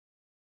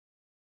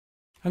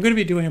I'm going to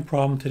be doing a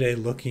problem today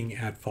looking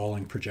at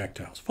falling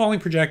projectiles. Falling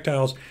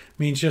projectiles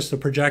means just a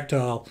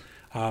projectile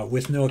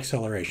with no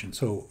acceleration,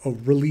 so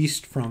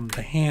released from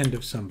the hand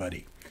of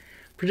somebody.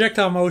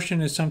 Projectile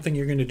motion is something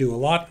you're going to do a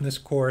lot in this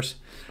course,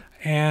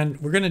 and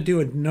we're going to do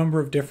a number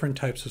of different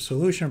types of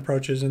solution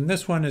approaches, and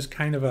this one is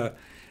kind of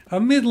a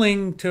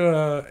middling to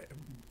a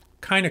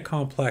kind of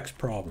complex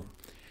problem.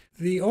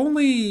 The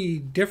only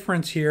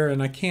difference here,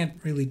 and I can't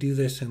really do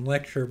this in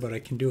lecture, but I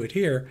can do it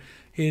here,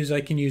 is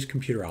I can use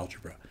computer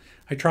algebra.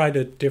 I tried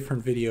a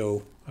different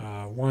video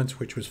once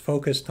which was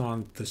focused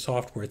on the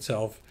software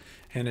itself,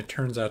 and it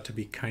turns out to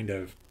be kind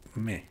of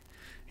meh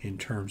in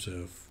terms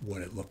of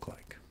what it looked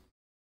like.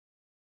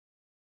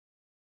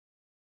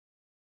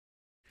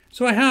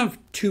 So I have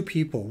two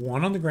people,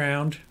 one on the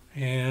ground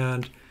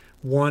and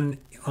one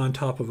on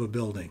top of a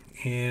building.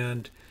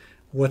 And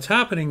what's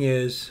happening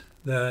is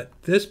that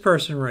this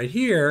person right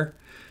here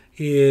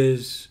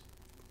is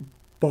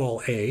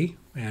ball A,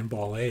 and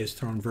ball A is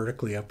thrown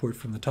vertically upward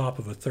from the top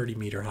of a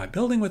 30-meter high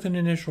building with an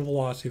initial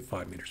velocity of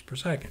 5 meters per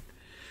second.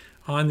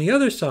 On the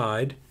other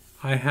side,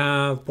 I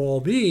have ball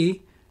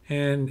B,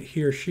 and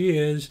here she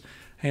is,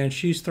 and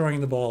she's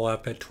throwing the ball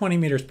up at 20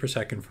 meters per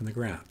second from the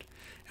ground.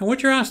 And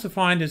what you're asked to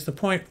find is the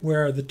point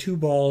where the two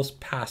balls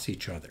pass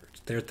each other.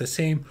 They're at the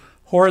same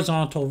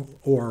horizontal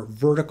or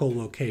vertical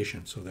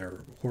location, so they're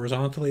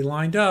horizontally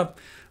lined up,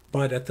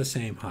 but at the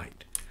same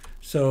height.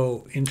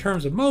 So in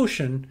terms of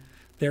motion,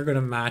 they're going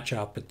to match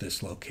up at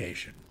this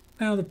location.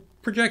 Now the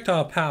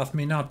projectile path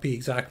may not be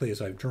exactly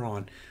as I've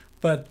drawn,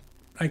 but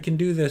I can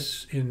do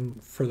this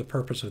for the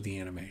purpose of the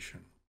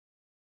animation.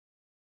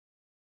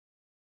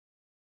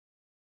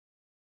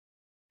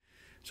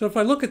 So if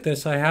I look at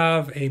this, I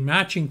have a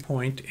matching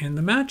point, and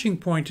the matching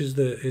point is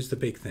the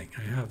big thing.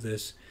 I have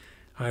this.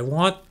 I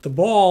want the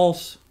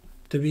balls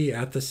to be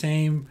at the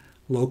same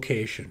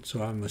location.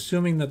 So I'm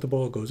assuming that the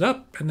ball goes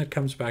up and it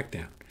comes back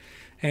down.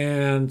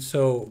 And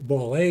so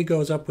ball A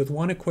goes up with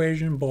one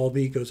equation, ball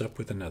B goes up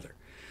with another.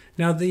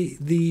 Now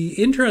the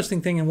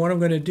interesting thing, and what I'm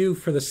going to do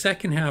for the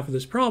second half of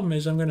this problem,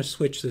 is I'm going to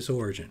switch this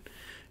origin.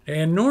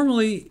 And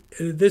normally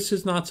this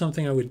is not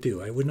something I would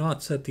do. I would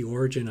not set the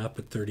origin up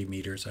at 30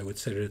 meters. I would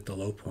set it at the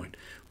low point.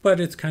 But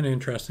it's kind of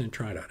interesting to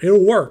try it out.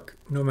 It'll work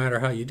no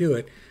matter how you do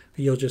it.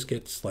 You'll just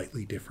get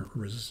slightly different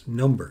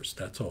numbers,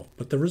 that's all.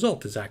 But the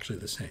result is actually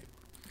the same.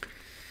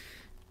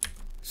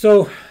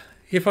 So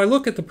if I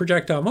look at the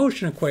projectile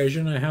motion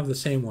equation, I have the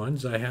same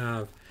ones. I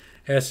have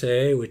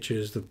SA, which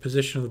is the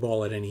position of the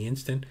ball at any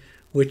instant,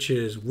 which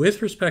is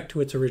with respect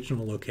to its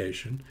original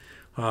location.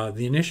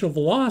 The initial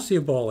velocity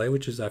of ball A,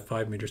 which is at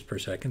 5 meters per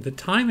second, the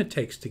time it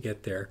takes to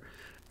get there,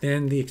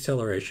 then the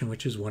acceleration,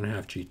 which is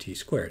 1/2 gt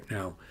squared.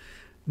 Now,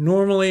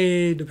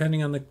 normally,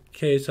 depending on the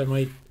case, I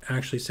might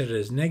actually set it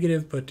as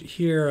negative, but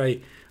here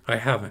I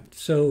haven't.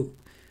 So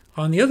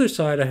on the other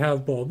side, I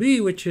have ball B,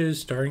 which is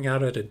starting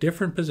out at a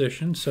different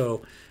position.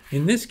 So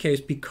in this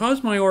case,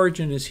 because my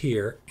origin is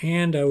here,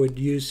 and I would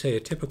use, say, a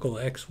typical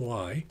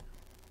XY,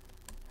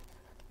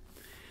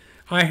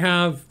 I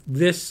have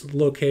this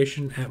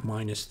location at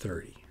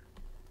 -30.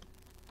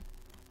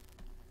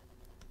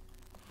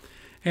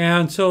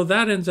 And so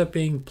that ends up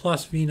being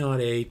plus V0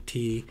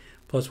 AT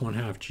plus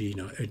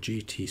 1/2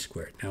 GT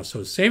squared. Now,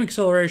 so same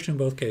acceleration in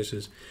both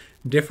cases,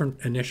 different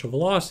initial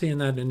velocity,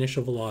 and that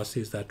initial velocity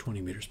is that 20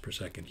 meters per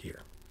second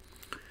here.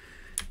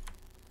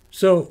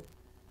 So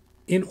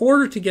in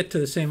order to get to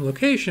the same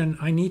location,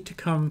 I need to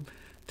come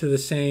to the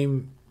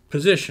same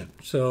position.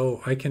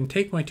 So I can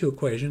take my two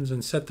equations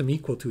and set them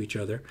equal to each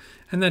other,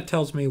 and that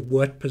tells me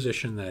what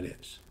position that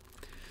is.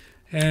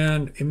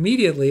 And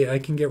immediately I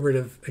can get rid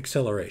of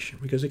acceleration,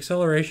 because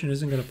acceleration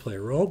isn't going to play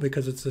a role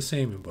because it's the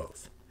same in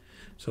both.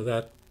 So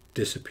that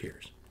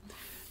disappears.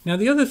 Now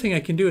the other thing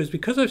I can do is,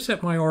 because I've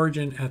set my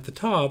origin at the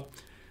top,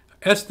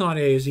 S0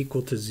 A is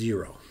equal to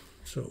 0.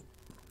 So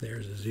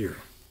there's a 0.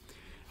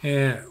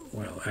 And,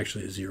 well,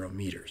 actually 0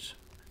 meters.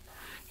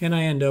 And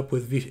I end up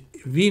with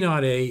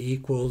V0 A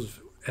equals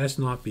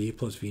S0 B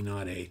plus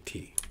V0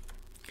 AT.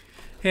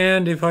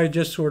 And if I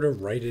just sort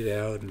of write it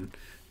out and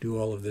do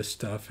all of this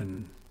stuff,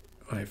 and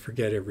I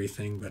forget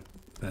everything, but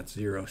that's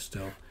 0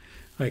 still,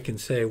 I can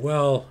say,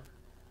 well,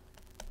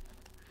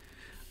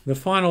 the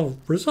final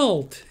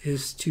result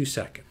is 2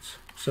 seconds.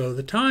 So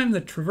the time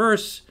the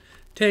traverse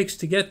takes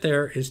to get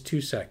there is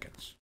 2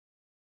 seconds.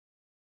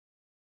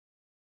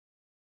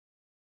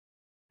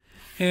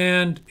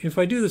 And if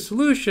I do the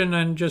solution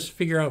and just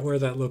figure out where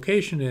that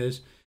location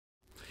is,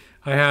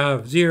 I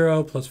have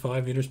 0 plus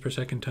 5 meters per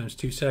second times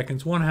 2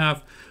 seconds,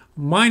 1/2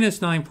 minus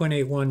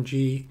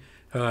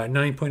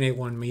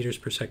 9.81 meters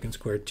per second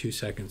squared, 2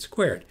 seconds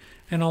squared.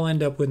 And I'll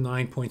end up with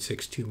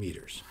 9.62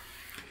 meters.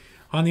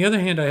 On the other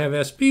hand, I have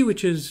SB,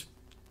 which is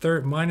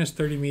minus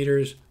 30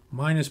 meters,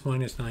 minus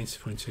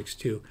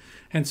 9.62.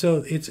 And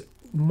so it's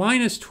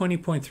minus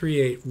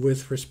 20.38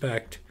 with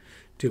respect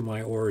to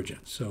my origin.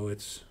 So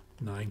it's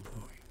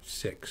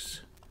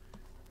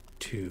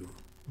 9.62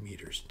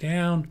 meters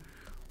down,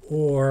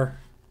 or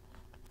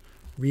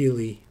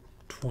really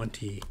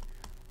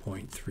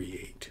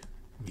 20.38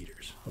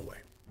 meters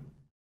away.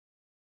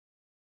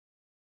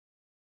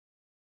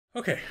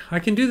 Okay, I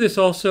can do this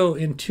also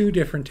in two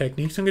different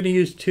techniques. I'm going to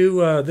use two.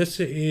 This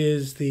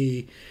is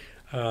the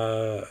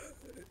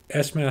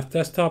Smath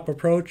desktop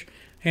approach,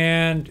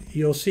 and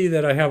you'll see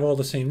that I have all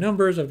the same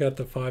numbers. I've got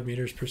the 5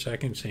 meters per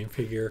second, same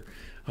figure.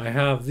 I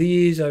have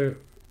these.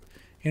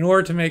 In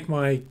order to make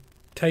my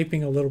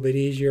typing a little bit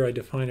easier, I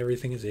define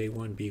everything as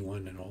A1,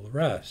 B1, and all the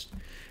rest.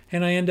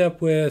 And I end up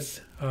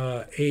with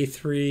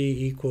A3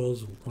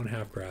 equals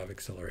 1/2 grav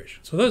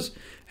acceleration. So those,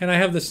 and I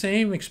have the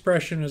same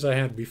expression as I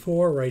had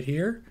before right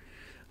here,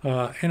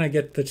 and I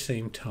get the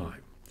same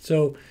time.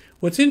 So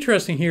what's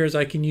interesting here is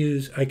I can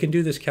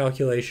do this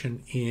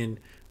calculation in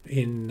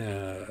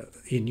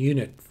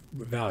unit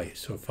values.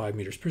 So 5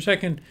 meters per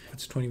second,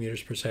 it's 20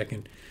 meters per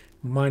second,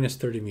 minus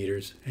 30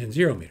 meters, and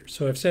 0 meters.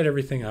 So I've set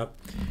everything up,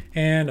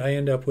 and I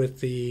end up with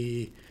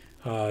the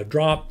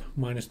drop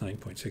minus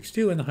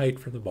 9.62 and the height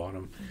from the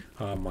bottom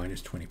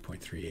minus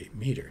 20.38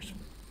 meters.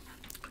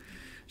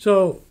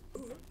 So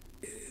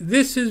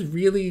this is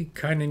really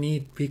kind of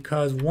neat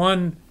because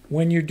when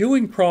you're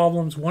doing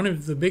problems, one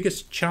of the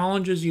biggest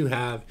challenges you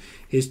have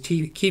is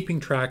keeping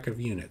track of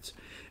units.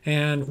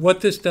 And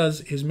what this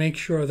does is make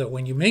sure that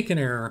when you make an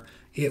error,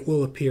 it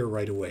will appear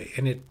right away.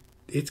 And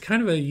it's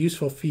kind of a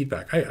useful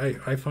feedback.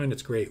 I find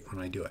it's great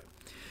when I do it.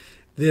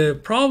 The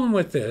problem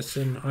with this,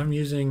 and I'm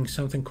using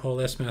something called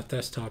Smath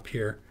Desktop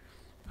here,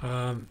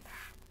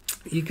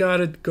 you got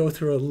to go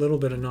through a little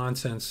bit of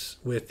nonsense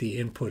with the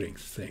inputting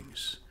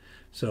things.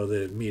 So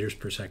the meters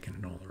per second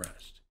and all the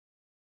rest.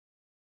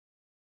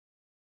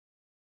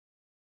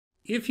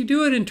 If you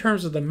do it in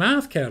terms of the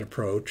Mathcad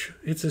approach,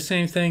 it's the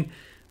same thing.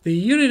 The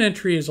unit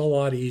entry is a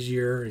lot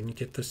easier, and you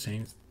get the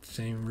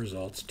same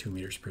results, 2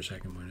 meters per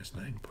second minus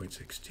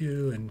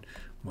 9.62 and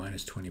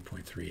minus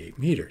 20.38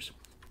 meters.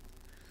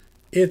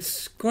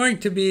 It's going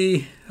to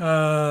be,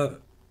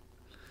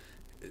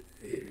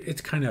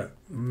 it's kind of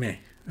meh.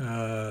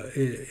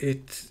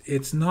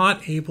 It's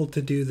not able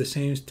to do the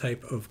same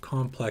type of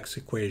complex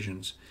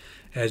equations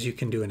as you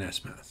can do in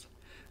Smath.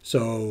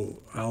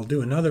 So I'll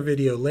do another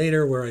video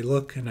later where I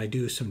look and I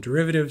do some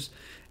derivatives,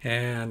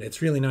 and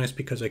it's really nice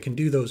because I can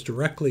do those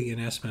directly in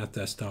Smath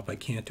Desktop. I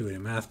can't do it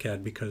in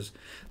Mathcad because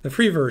the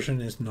free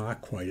version is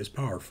not quite as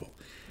powerful.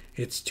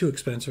 It's too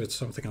expensive. It's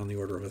something on the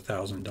order of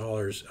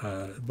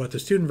 $1,000, but the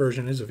student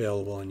version is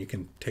available, and you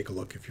can take a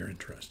look if you're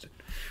interested.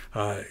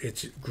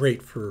 It's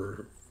great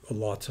for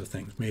lots of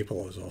things.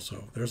 Maple is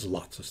also, there's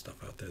lots of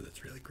stuff out there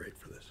that's really great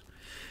for this.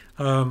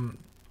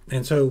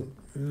 And so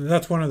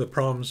that's one of the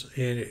problems.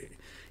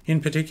 In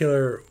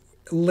particular,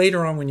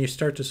 later on when you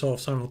start to solve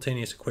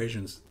simultaneous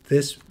equations,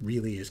 this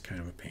really is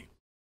kind of a pain.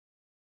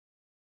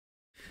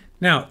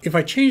 Now, if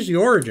I change the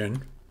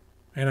origin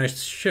and I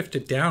shift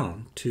it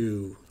down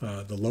to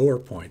the lower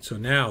point, so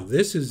now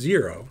this is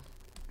 0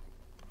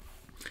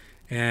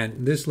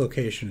 and this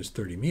location is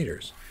 30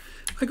 meters,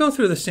 I go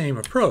through the same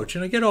approach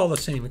and I get all the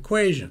same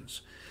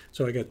equations.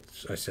 So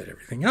I set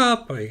everything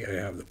up, I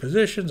have the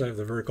positions, I have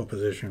the vertical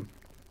position,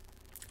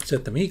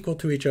 set them equal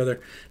to each other.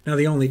 Now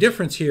the only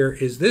difference here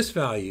is this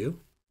value,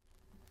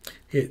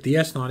 the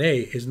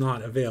S0A is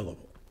not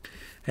available.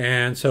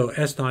 And so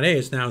S0A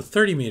is now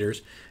 30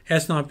 meters,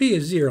 S0B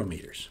is 0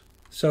 meters.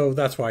 So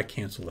that's why I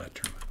cancel that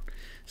term out.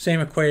 Same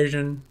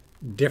equation,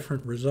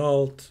 different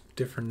result,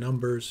 different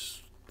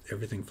numbers,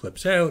 everything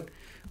flips out.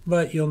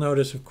 But you'll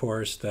notice, of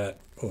course, that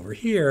over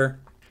here,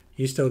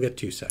 you still get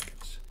 2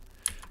 seconds.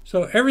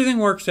 So everything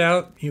works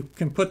out. You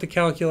can put the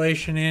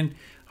calculation in.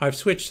 I've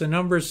switched the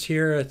numbers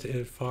here at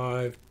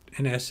 5,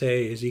 and SA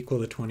is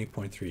equal to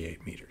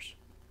 20.38 meters.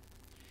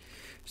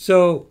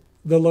 So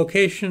the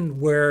location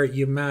where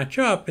you match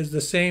up is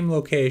the same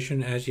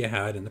location as you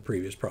had in the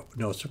previous problem.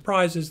 No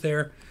surprises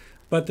there,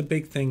 but the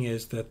big thing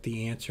is that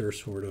the answer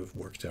sort of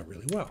works out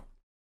really well.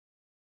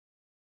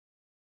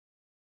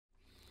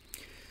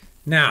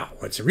 Now,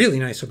 what's really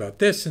nice about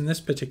this in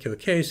this particular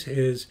case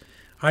is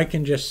I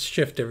can just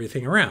shift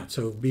everything around.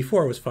 So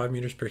before it was 5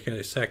 meters per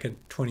second,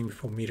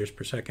 24 meters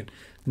per second.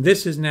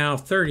 This is now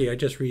 30.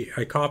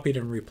 I copied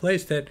and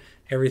replaced it.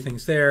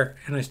 Everything's there,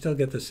 and I still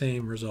get the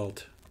same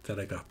result that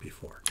I got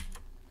before.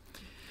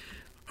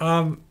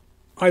 I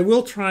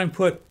will try and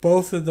put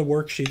both of the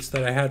worksheets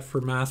that I had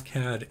for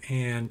Mathcad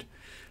and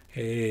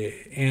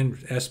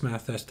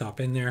Smath Desktop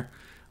in there.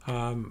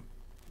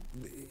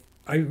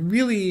 I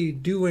really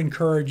do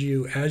encourage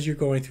you as you're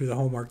going through the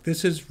homework.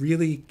 This is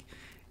really,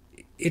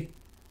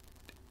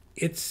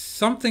 it's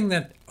something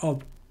that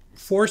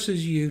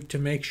forces you to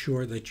make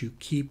sure that you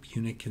keep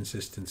unit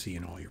consistency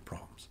in all your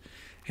problems.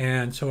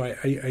 And so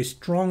I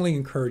strongly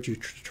encourage you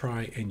to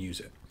try and use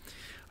it.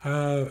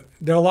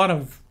 There are a lot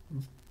of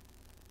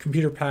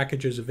computer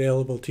packages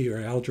available to you, or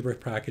algebra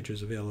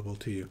packages available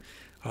to you.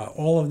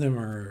 All of them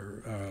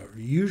are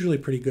usually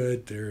pretty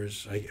good.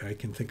 I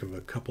can think of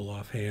a couple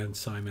offhand: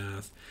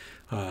 SciMath,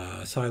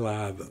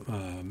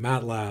 Scilab,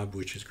 MATLAB,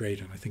 which is great,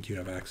 and I think you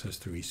have access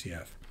through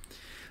ECF.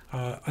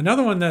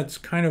 Another one that's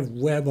kind of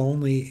web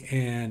only,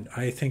 and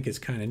I think is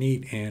kind of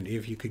neat, and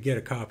if you could get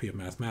a copy of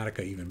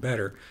Mathematica, even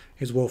better,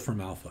 is Wolfram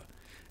Alpha.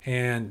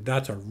 And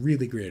that's a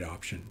really great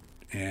option,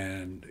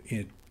 and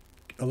it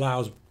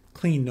allows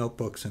clean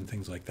notebooks and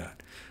things like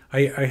that.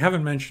 I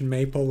haven't mentioned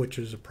Maple, which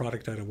is a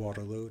product out of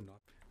Waterloo,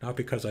 not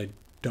because I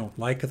don't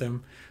like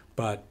them,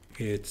 but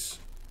it's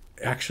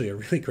actually a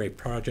really great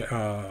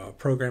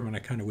program, and I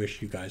kind of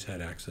wish you guys had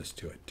access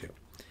to it too.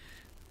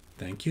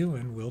 Thank you,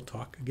 and we'll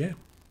talk again.